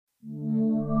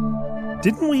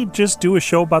Didn't we just do a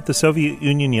show about the Soviet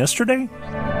Union yesterday?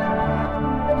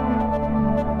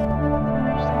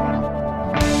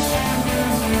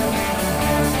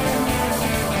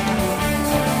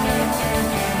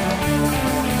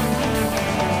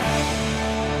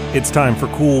 It's time for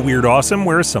Cool, Weird, Awesome,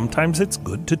 where sometimes it's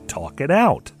good to talk it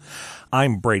out.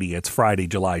 I'm Brady. It's Friday,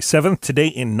 July 7th. Today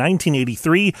in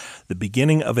 1983, the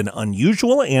beginning of an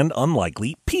unusual and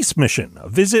unlikely peace mission, a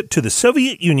visit to the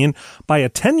Soviet Union by a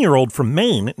 10-year-old from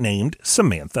Maine named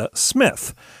Samantha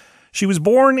Smith. She was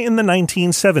born in the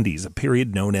 1970s, a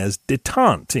period known as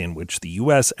détente, in which the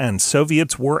U.S. and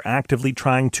Soviets were actively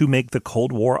trying to make the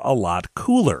Cold War a lot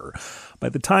cooler. By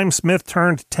the time Smith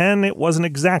turned 10, it wasn't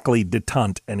exactly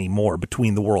détente anymore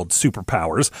between the world's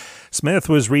superpowers. Smith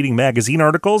was reading magazine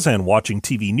articles and watching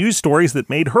TV news stories that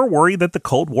made her worry that the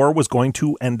Cold War was going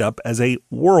to end up as a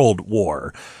world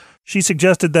war. She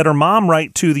suggested that her mom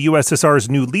write to the USSR's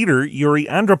new leader, Yuri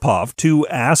Andropov, to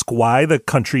ask why the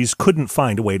countries couldn't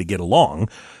find a way to get along.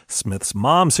 Smith's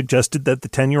mom suggested that the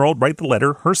 10-year-old write the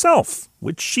letter herself,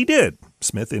 which she did.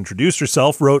 Smith introduced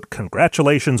herself, wrote,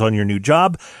 "Congratulations on your new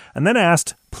job," and then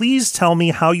asked, "Please tell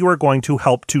me how you are going to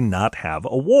help to not have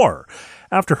a war."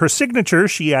 After her signature,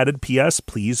 she added, "P.S.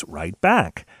 Please write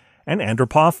back." And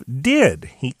Andropov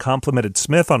did. He complimented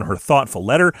Smith on her thoughtful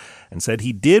letter and said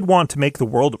he did want to make the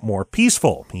world more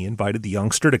peaceful. He invited the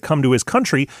youngster to come to his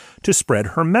country to spread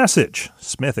her message.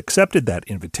 Smith accepted that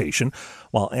invitation.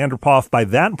 While Andropov by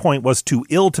that point was too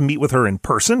ill to meet with her in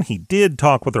person, he did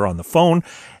talk with her on the phone,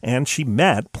 and she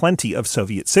met plenty of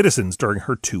Soviet citizens during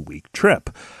her 2-week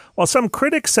trip. While some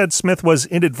critics said Smith was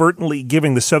inadvertently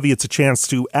giving the Soviets a chance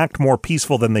to act more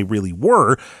peaceful than they really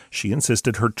were, she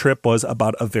insisted her trip was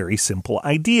about a very simple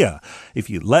idea. If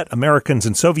you let Americans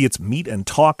and Soviets meet and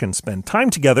talk and spend time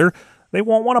together, they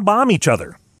won't want to bomb each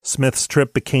other. Smith's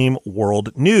trip became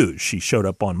world news. She showed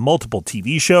up on multiple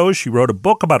TV shows. She wrote a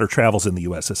book about her travels in the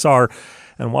USSR.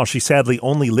 And while she sadly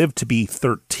only lived to be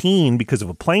 13 because of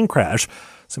a plane crash,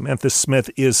 Samantha Smith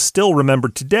is still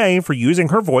remembered today for using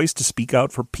her voice to speak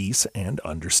out for peace and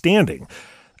understanding.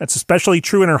 That's especially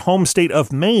true in her home state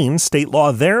of Maine. State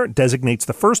law there designates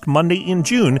the first Monday in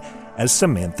June as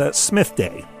Samantha Smith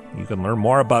Day. You can learn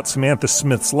more about Samantha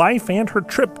Smith's life and her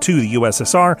trip to the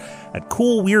USSR at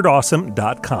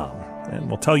coolweirdawesome.com. And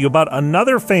we'll tell you about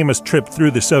another famous trip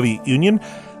through the Soviet Union.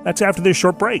 That's after this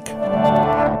short break.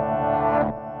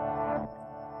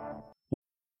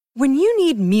 When you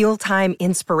need mealtime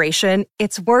inspiration,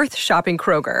 it's worth shopping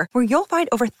Kroger, where you'll find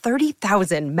over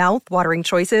 30,000 mouth-watering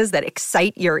choices that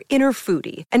excite your inner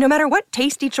foodie. And no matter what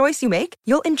tasty choice you make,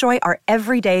 you'll enjoy our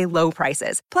everyday low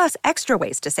prices, plus extra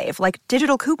ways to save, like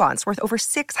digital coupons worth over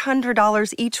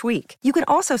 $600 each week. You can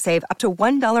also save up to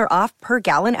 $1 off per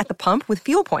gallon at the pump with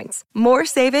fuel points. More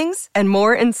savings and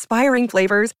more inspiring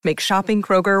flavors make shopping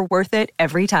Kroger worth it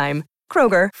every time.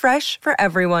 Kroger, fresh for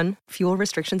everyone. Fuel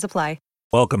restrictions apply.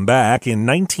 Welcome back. In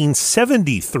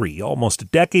 1973, almost a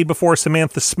decade before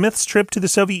Samantha Smith's trip to the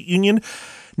Soviet Union,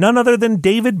 none other than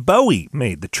David Bowie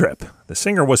made the trip. The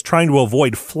singer was trying to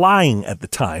avoid flying at the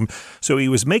time, so he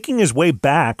was making his way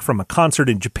back from a concert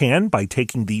in Japan by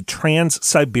taking the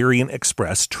Trans-Siberian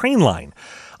Express train line.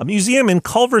 A museum in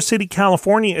Culver City,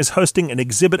 California is hosting an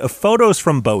exhibit of photos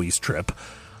from Bowie's trip.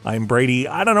 I'm Brady.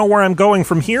 I don't know where I'm going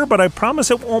from here, but I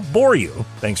promise it won't bore you.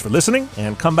 Thanks for listening,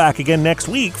 and come back again next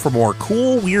week for more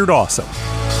Cool, Weird, Awesome.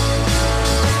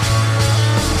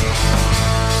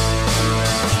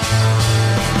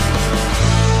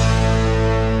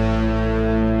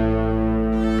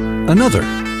 Another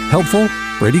helpful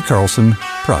Brady Carlson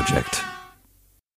project.